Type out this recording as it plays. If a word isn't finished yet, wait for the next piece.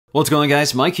What's going on,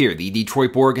 guys? Mike here, the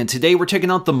Detroit Borg, and today we're checking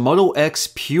out the Moto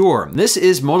X Pure. This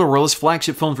is Motorola's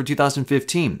flagship phone for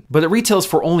 2015, but it retails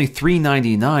for only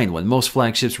 $399 when most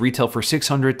flagships retail for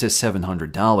 $600 to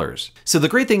 $700. So the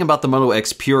great thing about the Moto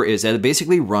X Pure is that it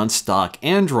basically runs stock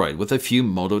Android with a few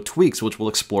Moto tweaks, which we'll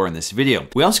explore in this video.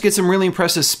 We also get some really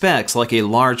impressive specs like a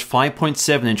large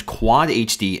 5.7-inch Quad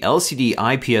HD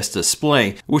LCD IPS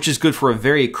display, which is good for a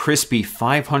very crispy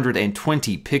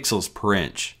 520 pixels per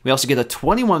inch. We also get a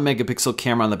 21 megapixel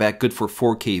camera on the back, good for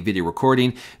 4K video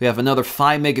recording. We have another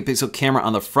 5 megapixel camera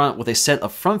on the front with a set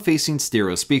of front-facing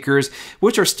stereo speakers,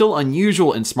 which are still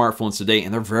unusual in smartphones today,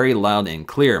 and they're very loud and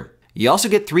clear. You also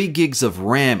get 3 gigs of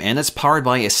RAM, and it's powered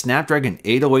by a Snapdragon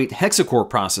 808 hexa-core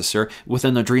processor with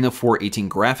an Adreno 418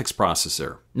 graphics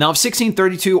processor. Now, if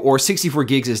 1632 or 64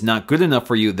 gigs is not good enough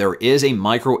for you, there is a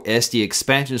micro SD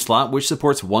expansion slot which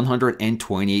supports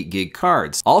 128 gig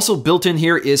cards. Also built in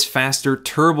here is faster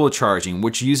turbocharging,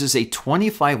 which uses a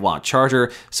 25-watt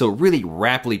charger, so it really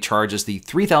rapidly charges the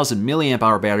 3000 milliamp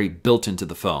hour battery built into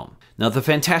the phone. Now, the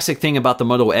fantastic thing about the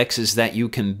Moto X is that you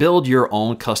can build your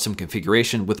own custom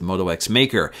configuration with Moto X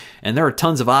Maker. And there are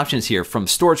tons of options here, from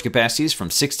storage capacities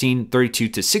from 16, 32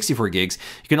 to 64 gigs.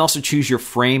 You can also choose your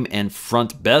frame and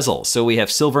front bezel. So we have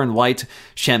silver and white,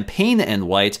 champagne and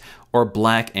white, or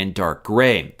black and dark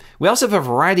gray. We also have a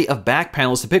variety of back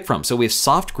panels to pick from. So we have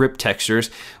soft grip textures,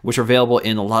 which are available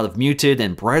in a lot of muted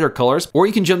and brighter colors, or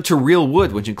you can jump to real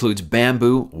wood, which includes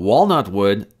bamboo, walnut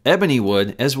wood, ebony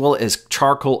wood, as well as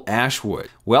charcoal ash wood.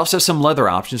 We also have some leather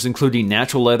options, including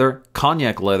natural leather,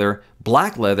 cognac leather,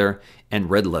 black leather, and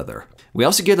red leather. We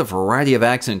also get a variety of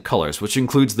accent colors, which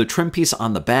includes the trim piece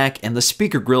on the back and the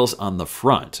speaker grills on the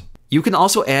front. You can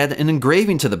also add an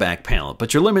engraving to the back panel,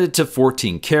 but you're limited to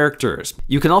 14 characters.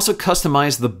 You can also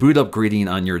customize the boot up greeting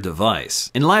on your device.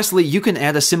 And lastly, you can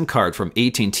add a SIM card from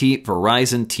AT&T,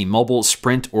 Verizon, T-Mobile,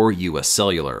 Sprint, or US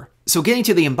Cellular. So getting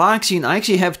to the unboxing, I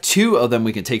actually have 2 of them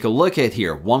we can take a look at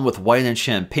here. One with white and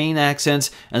champagne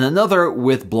accents, and another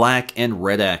with black and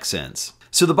red accents.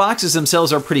 So the boxes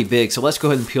themselves are pretty big, so let's go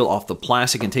ahead and peel off the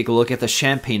plastic and take a look at the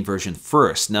champagne version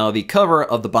first. Now, the cover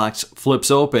of the box flips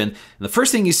open, and the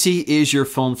first thing you see is your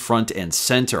phone front and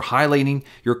center, highlighting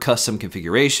your custom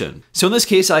configuration. So in this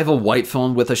case, I have a white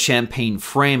phone with a champagne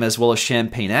frame as well as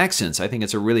champagne accents. I think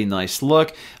it's a really nice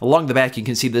look. Along the back, you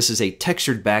can see this is a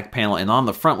textured back panel, and on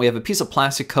the front, we have a piece of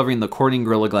plastic covering the Corning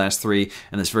Gorilla Glass 3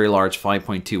 and this very large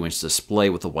 5.2-inch display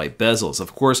with the white bezels.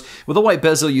 Of course, with a white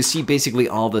bezel, you see basically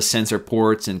all the sensor ports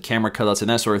and camera cutouts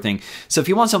and that sort of thing. So if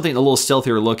you want something a little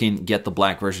stealthier looking, get the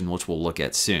black version, which we'll look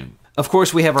at soon. Of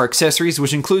course, we have our accessories,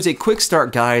 which includes a quick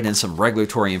start guide and some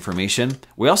regulatory information.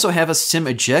 We also have a SIM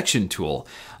ejection tool,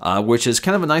 which is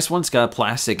kind of a nice one. It's got a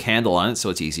plastic handle on it,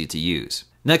 so it's easy to use.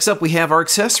 Next up, we have our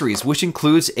accessories, which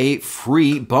includes a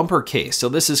free bumper case. So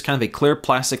this is kind of a clear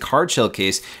plastic hardshell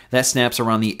case that snaps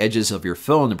around the edges of your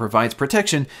phone and provides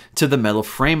protection to the metal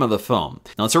frame of the phone.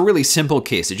 Now, it's a really simple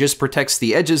case. It just protects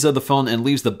the edges of the phone and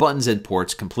leaves the buttons and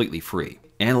ports completely free.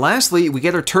 And lastly, we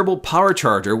get our turbo power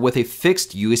charger with a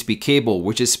fixed USB cable,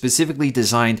 which is specifically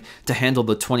designed to handle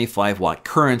the 25-watt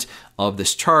current of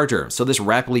this charger. So this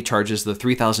rapidly charges the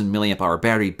 3000 milliamp hour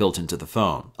battery built into the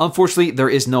phone. Unfortunately, there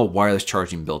is no wireless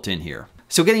charging built in here.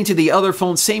 So getting to the other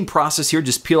phone, same process here,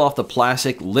 just peel off the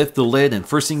plastic, lift the lid, and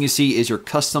first thing you see is your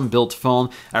custom built phone.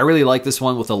 I really like this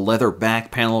one with a leather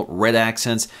back panel, red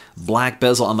accents, black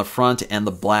bezel on the front, and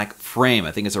the black frame.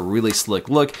 I think it's a really slick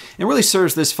look and really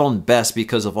serves this phone best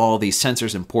because of all these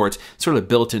sensors and ports sort of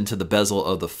built into the bezel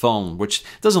of the phone, which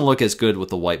doesn't look as good with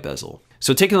the white bezel.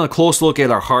 So taking a close look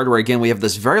at our hardware, again, we have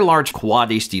this very large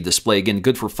Quad HD display, again,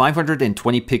 good for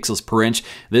 520 pixels per inch.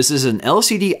 This is an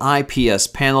LCD IPS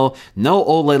panel, no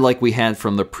OLED like we had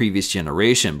from the previous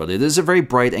generation, but it is a very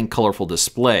bright and colorful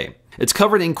display. It's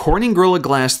covered in Corning Gorilla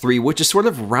Glass 3, which is sort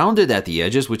of rounded at the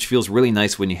edges, which feels really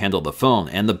nice when you handle the phone.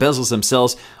 And the bezels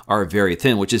themselves are very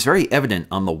thin, which is very evident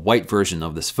on the white version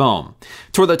of this phone.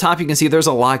 Toward the top, you can see there's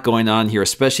a lot going on here,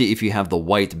 especially if you have the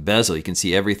white bezel. You can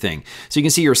see everything. So you can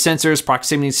see your sensors,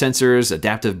 proximity sensors,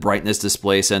 adaptive brightness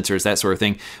display sensors, that sort of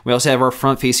thing. We also have our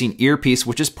front-facing earpiece,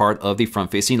 which is part of the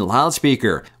front-facing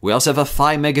loudspeaker. We also have a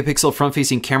 5 megapixel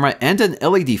front-facing camera and an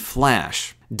LED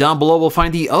flash. Down below, we'll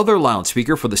find the other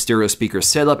loudspeaker for the stereo speaker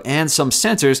setup and some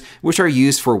sensors which are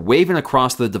used for waving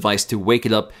across the device to wake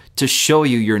it up to show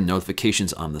you your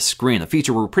notifications on the screen, a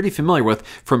feature we're pretty familiar with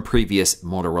from previous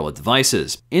Motorola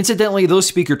devices. Incidentally, those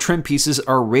speaker trim pieces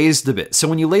are raised a bit, so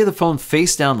when you lay the phone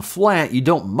face down flat, you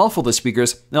don't muffle the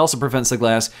speakers. It also prevents the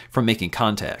glass from making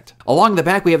contact. Along the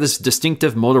back, we have this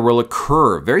distinctive Motorola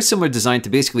curve, very similar design to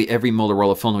basically every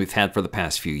Motorola phone we've had for the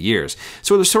past few years.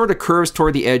 So there's sort of curves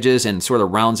toward the edges and sort of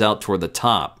round rounds out toward the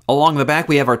top. Along the back,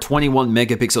 we have our 21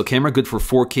 megapixel camera, good for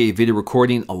 4K video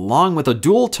recording, along with a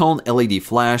dual tone LED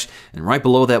flash. And right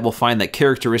below that, we'll find that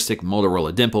characteristic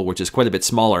Motorola dimple, which is quite a bit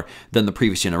smaller than the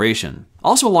previous generation.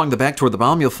 Also along the back toward the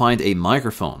bottom, you'll find a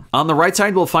microphone. On the right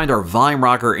side, we'll find our volume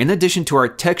rocker in addition to our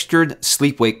textured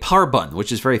sleep-wake power button,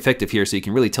 which is very effective here, so you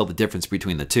can really tell the difference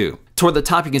between the two. Toward the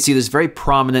top, you can see this very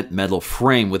prominent metal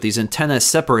frame with these antenna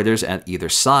separators at either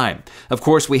side. Of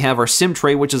course, we have our SIM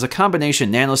tray, which is a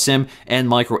combination nano SIM and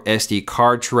micro SD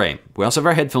card tray. We also have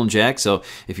our headphone jack, so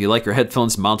if you like your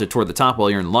headphones mounted toward the top, well,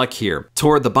 you're in luck here.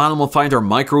 Toward the bottom, we'll find our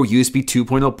micro USB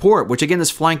 2.0 port, which again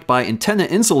is flanked by antenna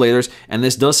insulators, and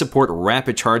this does support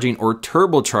rapid charging or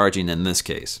turbocharging in this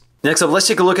case. Next up, let's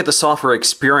take a look at the software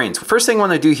experience. First thing I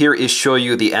want to do here is show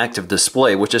you the active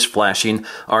display, which is flashing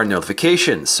our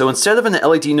notifications. So instead of an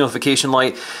LED notification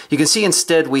light, you can see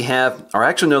instead we have our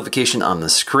actual notification on the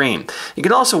screen. You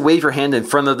can also wave your hand in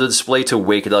front of the display to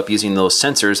wake it up using those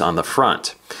sensors on the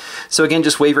front. So again,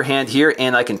 just wave your hand here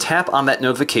and I can tap on that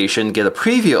notification, get a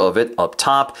preview of it up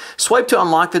top, swipe to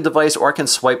unlock the device, or I can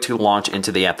swipe to launch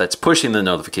into the app that's pushing the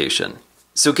notification.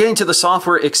 So getting to the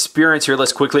software experience here,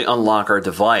 let's quickly unlock our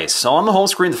device. So on the home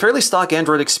screen, the fairly stock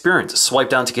Android experience. Swipe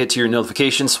down to get to your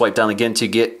notifications, swipe down again to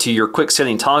get to your quick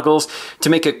setting toggles. To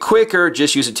make it quicker,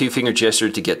 just use a two-finger gesture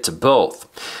to get to both.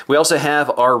 We also have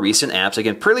our recent apps,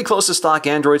 again, pretty close to stock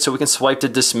Android, so we can swipe to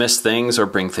dismiss things or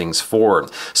bring things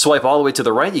forward. Swipe all the way to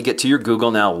the right, you get to your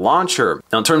Google Now launcher.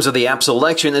 Now in terms of the app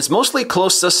selection, it's mostly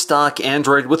close to stock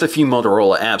Android with a few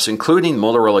Motorola apps, including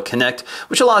Motorola Connect,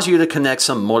 which allows you to connect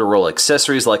some Motorola accessories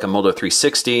like a Moto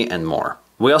 360 and more.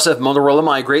 We also have Motorola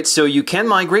Migrate, so you can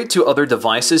migrate to other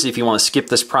devices if you want to skip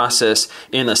this process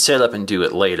in the setup and do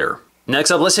it later.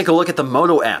 Next up, let's take a look at the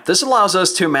Moto app. This allows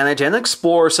us to manage and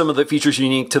explore some of the features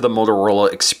unique to the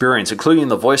Motorola experience, including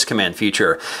the voice command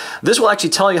feature. This will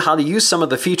actually tell you how to use some of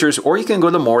the features, or you can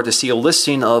go to more to see a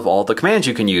listing of all the commands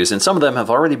you can use, and some of them have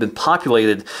already been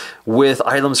populated with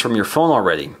items from your phone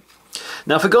already.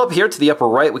 Now if we go up here to the upper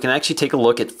right, we can actually take a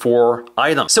look at 4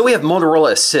 items. So we have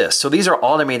Motorola Assist. So these are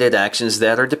automated actions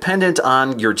that are dependent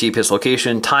on your GPS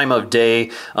location, time of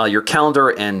day, your calendar,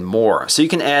 and more. So you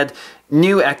can add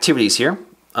new activities here.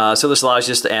 So this allows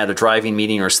you just to add a driving,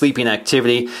 meeting, or sleeping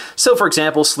activity. So for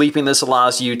example, sleeping, this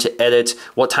allows you to edit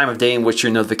what time of day in which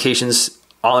your notifications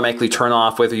automatically turn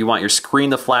off, whether you want your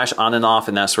screen to flash on and off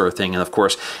and that sort of thing. And of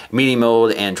course, meeting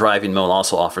mode and driving mode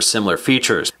also offer similar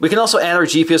features. We can also add our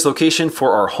GPS location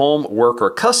for our home, work,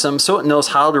 or custom so it knows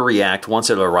how to react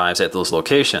once it arrives at those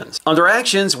locations. Under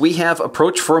actions, we have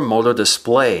approach for Moto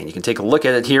display. And you can take a look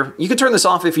at it here. You can turn this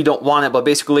off if you don't want it, but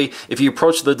basically, if you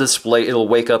approach the display, it'll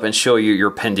wake up and show you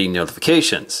your pending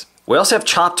notifications. We also have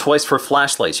chop twice for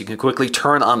flashlights. You can quickly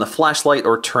turn on the flashlight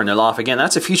or turn it off. Again,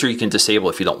 that's a feature you can disable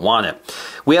if you don't want it.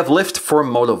 We have lift for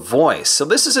Moto voice. So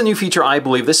this is a new feature, I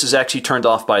believe. This is actually turned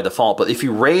off by default, but if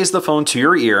you raise the phone to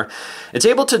your ear, it's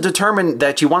able to determine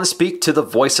that you want to speak to the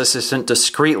voice assistant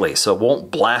discreetly, so it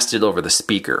won't blast it over the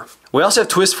speaker. We also have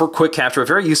twist for quick capture, a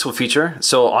very useful feature.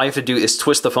 So all you have to do is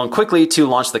twist the phone quickly to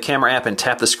launch the camera app and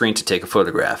tap the screen to take a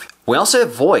photograph. We also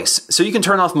have voice, so you can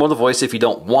turn off Moto voice if you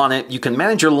don't want it. You can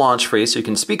manage your launch phrase, so you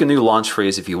can speak a new launch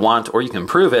phrase if you want, or you can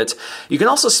improve it. You can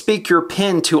also speak your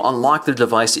PIN to unlock the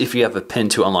device if you have a PIN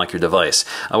to unlock your device,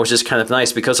 which is kind of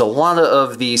nice because a lot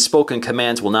of the spoken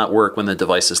commands will not work when the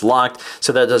device is locked,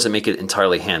 so that doesn't make it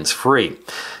entirely hands-free.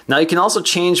 Now you can also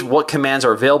change what commands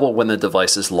are available when the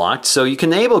device is locked, so you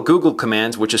can enable Google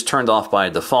commands, which is turned off by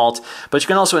default, but you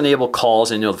can also enable calls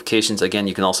and notifications. Again,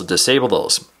 you can also disable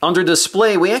those. Under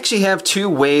display, we actually have 2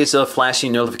 ways of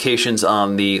flashing notifications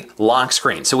on the lock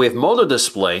screen. So we have Moto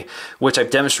display, which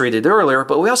I've demonstrated earlier,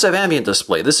 but we also have ambient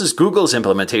display. This is Google's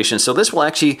implementation, so this will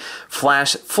actually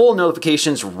flash full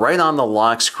notifications right on the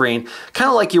lock screen, kind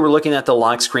of like you were looking at the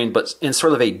lock screen, but in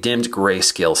sort of a dimmed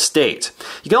grayscale state.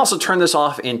 You can also turn this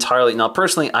off entirely. Now,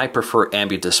 personally, I prefer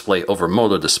ambient display over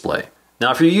Moto display. Now,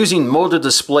 if you're using Moto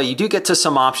display, you do get to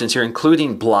some options here,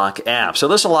 including block apps. So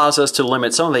this allows us to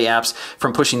limit some of the apps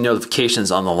from pushing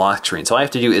notifications on the lock screen. So all I have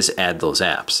to do is add those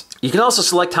apps. You can also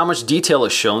select how much detail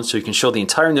is shown, so you can show the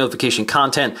entire notification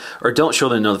content or don't show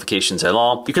the notifications at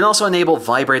all. You can also enable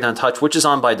vibrate on touch, which is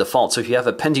on by default. So if you have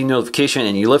a pending notification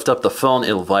and you lift up the phone,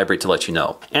 it'll vibrate to let you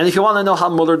know. And if you want to know how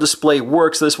Moto display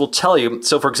works, this will tell you.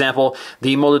 So for example,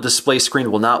 the Moto display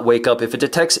screen will not wake up if it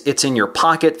detects it's in your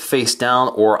pocket, face down,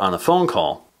 or on a phone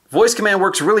call. Voice command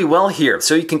works really well here.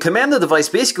 So you can command the device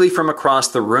basically from across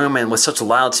the room, and with such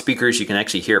loud speakers, you can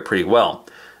actually hear it pretty well.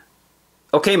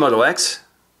 Okay, Moto X.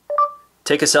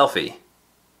 Take a selfie.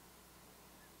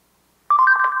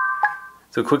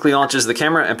 So it quickly launches the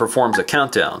camera and performs a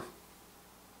countdown.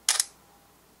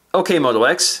 Okay, Moto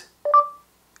X.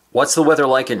 What's the weather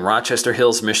like in Rochester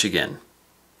Hills, Michigan?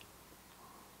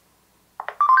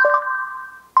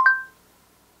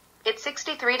 It's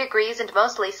 63 degrees and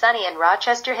mostly sunny in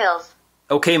Rochester Hills.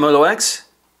 Okay, Moto X.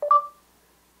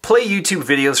 Play YouTube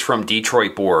videos from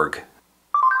Detroit Borg.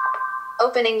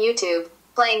 Opening YouTube.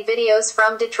 Playing videos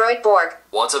from Detroit Borg.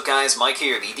 What's up guys, Mike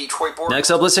here, the Detroit Borg.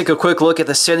 Next up, let's take a quick look at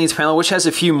the settings panel, which has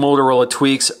a few Motorola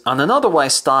tweaks on an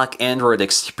otherwise stock Android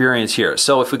experience here.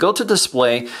 So if we go to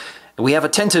display, we have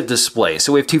attentive display,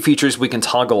 so we have two features we can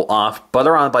toggle off, but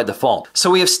are on by default.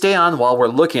 So we have stay on while we're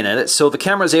looking at it, so the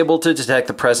camera is able to detect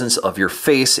the presence of your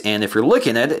face, and if you're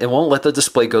looking at it, it won't let the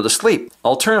display go to sleep.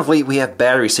 Alternatively, we have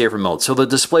battery saver mode, so the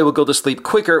display will go to sleep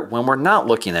quicker when we're not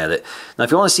looking at it. Now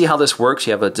if you want to see how this works,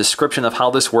 you have a description of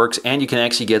how this works, and you can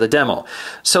actually get a demo.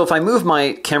 So if I move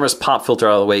my camera's pop filter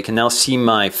out of the way, you can now see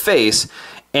my face,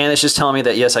 and it's just telling me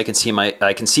that yes, I can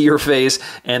see your face,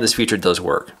 and this feature does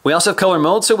work. We also have color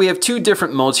mode, so we have two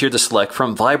different modes here to select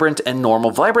from: vibrant and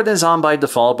normal. Vibrant is on by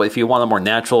default, but if you want a more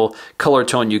natural color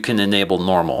tone, you can enable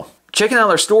normal. Checking out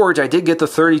our storage, I did get the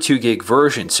 32 gig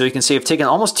version, so you can see I've taken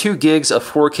almost 2 gigs of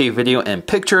 4K video and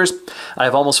pictures. I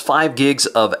have almost 5 gigs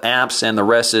of apps, and the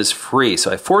rest is free,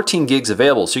 so I have 14 gigs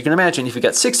available. So you can imagine if you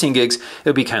got 16 gigs, it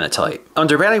would be kind of tight.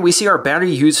 Under battery, we see our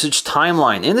battery usage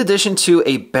timeline, in addition to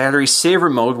a battery saver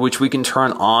mode, which we can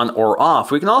turn on or off.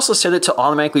 We can also set it to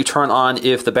automatically turn on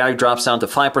if the battery drops down to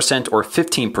 5% or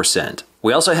 15%.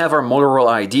 We also have our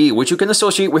Motorola ID, which you can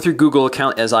associate with your Google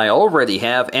account, as I already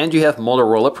have, and you have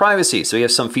Motorola privacy, so you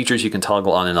have some features you can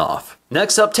toggle on and off.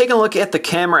 Next up, taking a look at the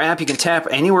camera app, you can tap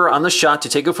anywhere on the shot to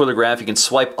take a photograph. You can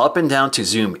swipe up and down to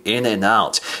zoom in and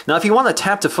out. Now, if you want to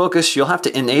tap to focus, you'll have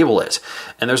to enable it.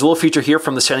 And there's a little feature here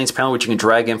from the settings panel which you can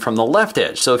drag in from the left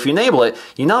edge. So if you enable it,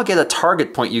 you now get a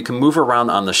target point you can move around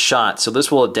on the shot. So this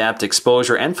will adapt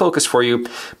exposure and focus for you,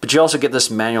 but you also get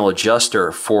this manual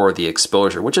adjuster for the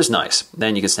exposure, which is nice.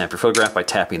 Then you can snap your photograph by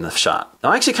tapping the shot.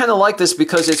 Now, I actually kind of like this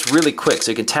because it's really quick.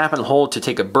 So you can tap and hold to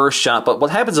take a burst shot, but what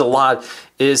happens a lot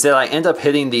is that I end up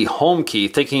hitting the home key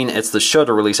thinking it's the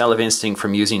shutter release out of instinct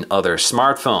from using other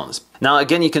smartphones. Now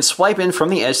again, you can swipe in from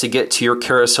the edge to get to your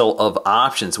carousel of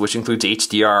options, which includes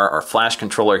HDR, our flash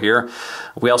controller here.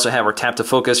 We also have our tap to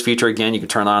focus feature. Again, you can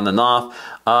turn on and off.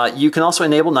 You can also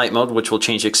enable night mode, which will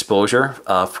change exposure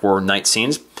for night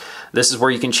scenes. This is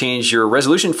where you can change your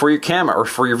resolution for your camera or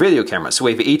for your video camera. So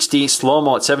we have HD,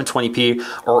 slow-mo at 720p,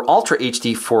 or Ultra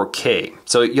HD 4K.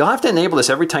 So you'll have to enable this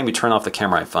every time you turn off the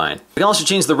camera, I find. You can also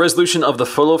change the resolution of the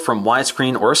photo from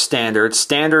widescreen or standard.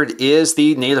 Standard is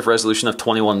the native resolution of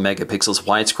 21 megapixels.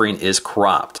 Widescreen is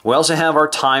cropped. We also have our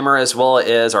timer as well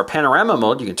as our panorama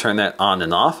mode. You can turn that on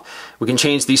and off. We can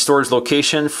change the storage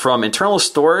location from internal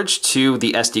storage to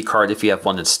the SD card if you have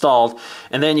one installed.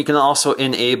 And then you can also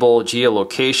enable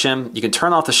geolocation. You can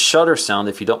turn off the shutter sound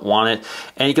if you don't want it.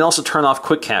 And you can also turn off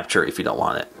quick capture if you don't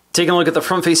want it. Taking a look at the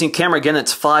front-facing camera, again,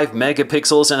 it's 5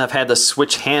 megapixels, and I've had to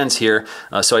switch hands here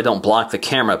so I don't block the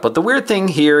camera. But the weird thing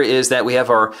here is that we have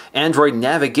our Android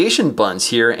navigation buttons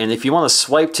here, and if you want to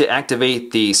swipe to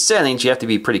activate the settings, you have to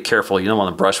be pretty careful. You don't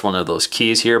want to brush one of those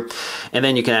keys here. And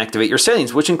then you can activate your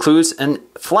settings, which includes a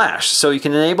flash. So you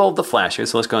can enable the flash here.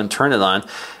 So let's go ahead and turn it on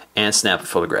and snap a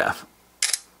photograph.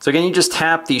 So again, you just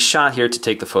tap the shot here to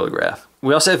take the photograph.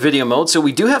 We also have video mode, so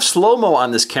we do have slow-mo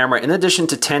on this camera in addition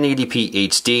to 1080p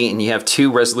HD, and you have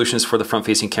 2 resolutions for the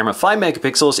front-facing camera, 5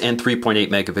 megapixels and 3.8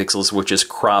 megapixels, which is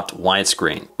cropped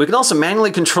widescreen. We can also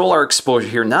manually control our exposure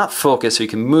here, not focus, so you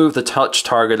can move the touch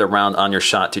target around on your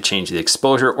shot to change the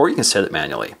exposure, or you can set it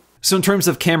manually. So in terms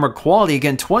of camera quality,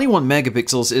 again, 21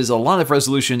 megapixels is a lot of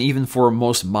resolution even for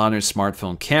most modern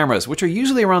smartphone cameras, which are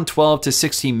usually around 12 to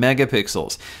 16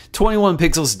 megapixels. 21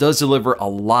 pixels does deliver a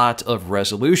lot of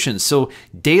resolution, so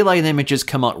daylight images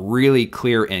come out really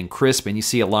clear and crisp, and you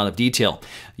see a lot of detail.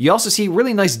 You also see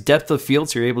really nice depth of field,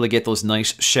 so you're able to get those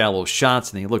nice shallow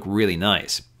shots, and they look really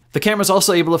nice. The camera is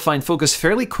also able to find focus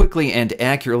fairly quickly and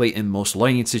accurately in most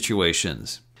lighting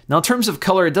situations. Now, in terms of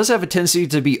color, it does have a tendency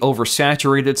to be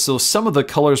oversaturated, so some of the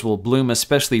colors will bloom,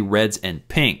 especially reds and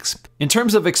pinks. In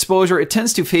terms of exposure, it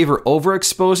tends to favor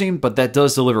overexposing, but that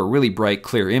does deliver really bright,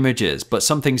 clear images, but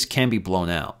some things can be blown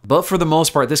out. But for the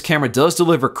most part, this camera does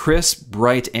deliver crisp,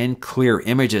 bright, and clear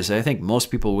images that I think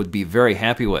most people would be very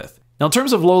happy with. Now, in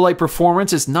terms of low light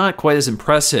performance, it's not quite as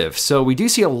impressive. So we do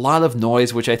see a lot of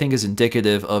noise, which I think is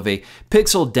indicative of a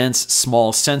pixel-dense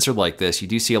small sensor like this. You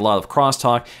do see a lot of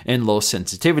crosstalk and low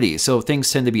sensitivity. So things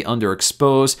tend to be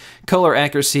underexposed. Color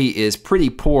accuracy is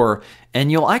pretty poor.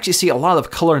 And you'll actually see a lot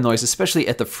of color noise, especially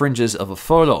at the fringes of a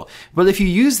photo. But if you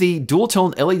use the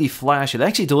dual-tone LED flash, it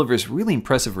actually delivers really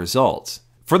impressive results.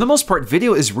 For the most part,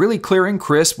 video is really clear and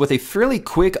crisp with a fairly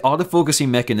quick autofocusing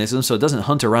mechanism so it doesn't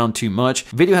hunt around too much.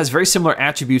 Video has very similar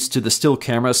attributes to the still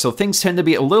camera, so things tend to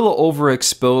be a little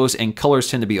overexposed and colors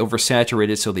tend to be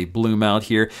oversaturated so they bloom out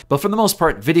here. But for the most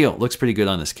part, video looks pretty good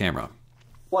on this camera.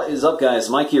 What is up, guys?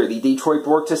 Mike here, the Detroit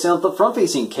Borg, testing out the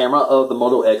front-facing camera of the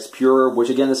Moto X Pure, which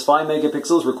again is 5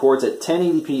 megapixels, records at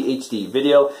 1080p HD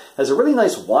video, has a really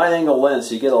nice wide-angle lens,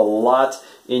 so you get a lot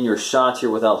in your shot here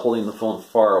without holding the phone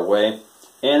far away.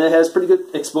 And it has pretty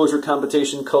good exposure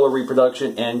computation, color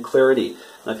reproduction, and clarity.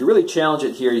 Now, if you really challenge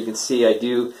it here, you can see I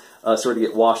do sort of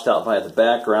get washed out by the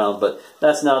background, but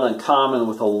that's not uncommon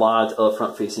with a lot of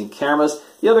front-facing cameras.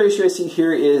 The other issue I see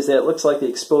here is that it looks like the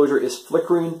exposure is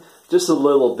flickering just a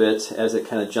little bit as it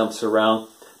kind of jumps around,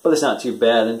 but it's not too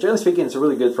bad, and generally speaking, it's a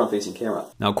really good front-facing camera.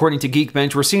 Now, according to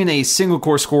Geekbench, we're seeing a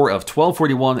single-core score of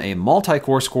 1241, a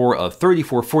multi-core score of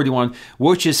 3441,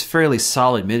 which is fairly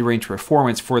solid mid-range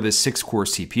performance for this 6-core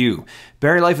CPU.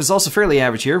 Battery life is also fairly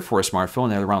average here for a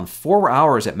smartphone at around 4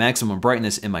 hours at maximum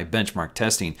brightness in my benchmark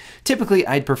testing. Typically,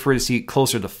 I'd prefer to see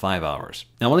closer to 5 hours.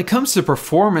 Now, when it comes to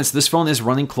performance, this phone is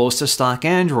running close to stock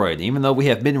Android. Even though we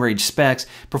have mid-range specs,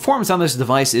 performance on this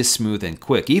device is smooth and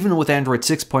quick, even with Android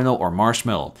 6.0 or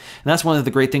Marshmallow. And that's one of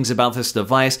the great things about this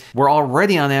device. We're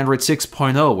already on Android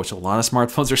 6.0, which a lot of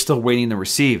smartphones are still waiting to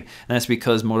receive. And that's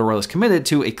because Motorola is committed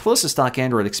to a close to stock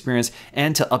Android experience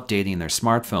and to updating their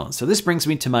smartphones. So this brings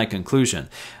me to my conclusion.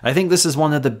 I think this is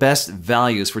one of the best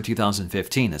values for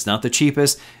 2015. It's not the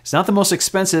cheapest, it's not the most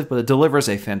expensive, but it delivers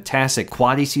a fantastic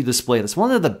Quad EC display that's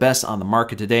one of the best on the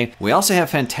market today. We also have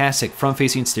fantastic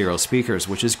front-facing stereo speakers,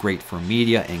 which is great for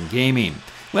media and gaming.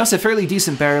 We also have fairly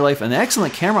decent battery life, an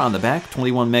excellent camera on the back,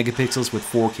 21 megapixels with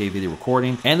 4K video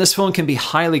recording, and this phone can be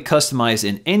highly customized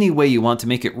in any way you want to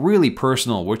make it really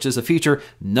personal, which is a feature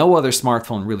no other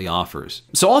smartphone really offers.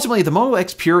 So ultimately, the Moto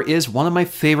X Pure is one of my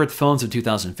favorite phones of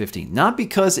 2015, not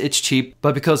because it's cheap,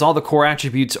 but because all the core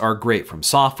attributes are great, from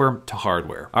software to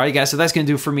hardware. Alright guys, so that's going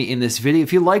to do it for me in this video.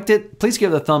 If you liked it, please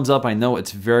give it a thumbs up. I know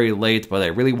it's very late, but I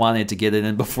really wanted to get it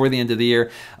in before the end of the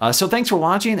year. So thanks for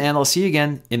watching, and I'll see you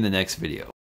again in the next video.